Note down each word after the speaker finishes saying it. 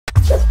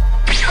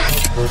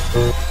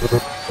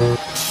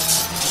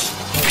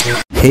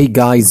Hey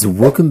guys,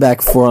 welcome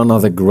back for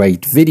another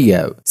great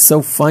video.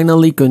 So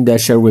finally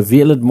Kondasha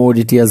revealed more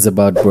details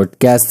about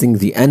broadcasting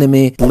the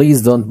anime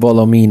Please Don't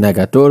Follow Me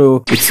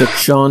Nagatoro. It's a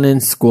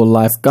shonen school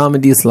life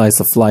comedy slice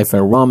of life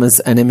and romance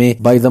anime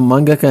by the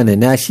mangaka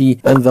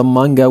Nanashi, and the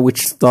manga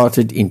which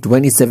started in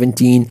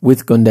 2017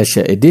 with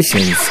Kondasha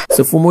editions.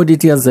 So for more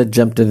details, let's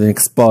jump to the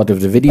next part of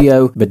the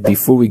video, but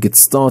before we get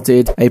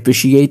started, I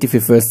appreciate if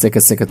you first take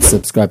a second to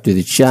subscribe to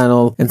the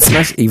channel and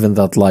smash even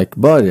that like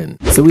button.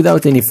 So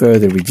without any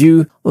further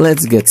ado,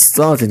 let's get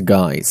started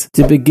guys.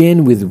 To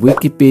begin with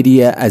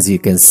Wikipedia, as you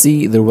can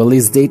see, the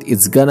release date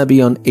is gonna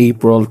be on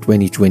April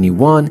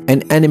 2021.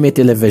 An anime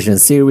television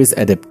series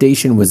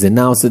adaptation was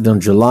announced on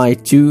July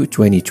 2,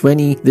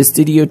 2020. The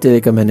Studio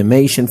Telecom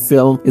animation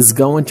film is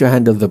going to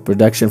handle the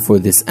production for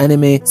this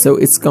anime, so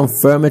it's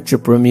confirmed to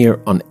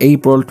premiere on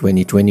April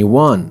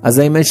 2021. As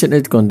I mentioned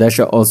it,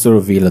 Kondasha also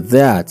revealed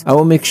that. I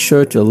will make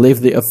sure to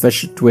leave the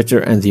official Twitter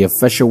and the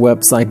official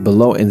website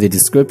below in the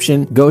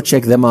description. Go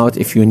check them out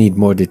if you need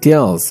more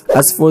details.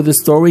 As for the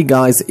story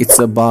guys, it's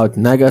about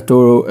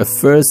Nagatoro, a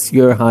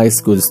first-year high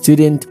school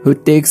student who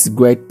takes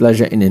great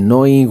pleasure in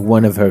annoying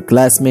one of her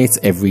classmates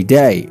every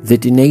day. The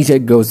teenager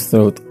goes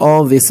through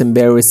all these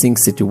embarrassing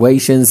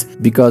situations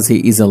because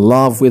he is in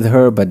love with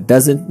her but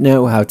doesn't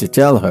know how to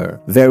tell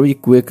her. Very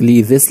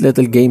quickly, this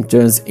little game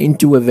turns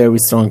into a very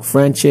strong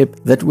friendship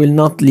that will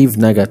not leave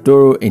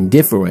Nagatoro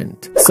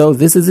indifferent. So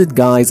this is it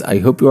guys, I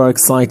hope you are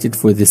excited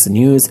for this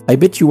news. I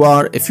bet you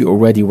are if you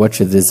already watched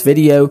this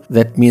video.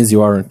 That means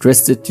you are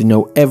interested to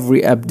know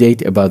every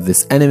update about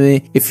this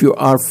anime. If you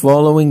are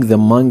following the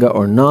manga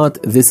or not,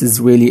 this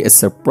is really a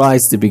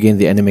surprise to begin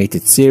the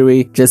animated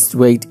series. Just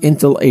wait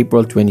until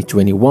April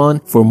 2021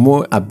 for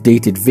more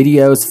updated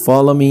videos.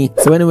 Follow me.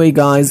 So anyway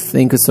guys,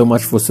 thank you so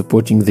much for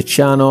supporting the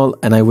channel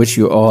and I wish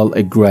you all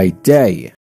a great day.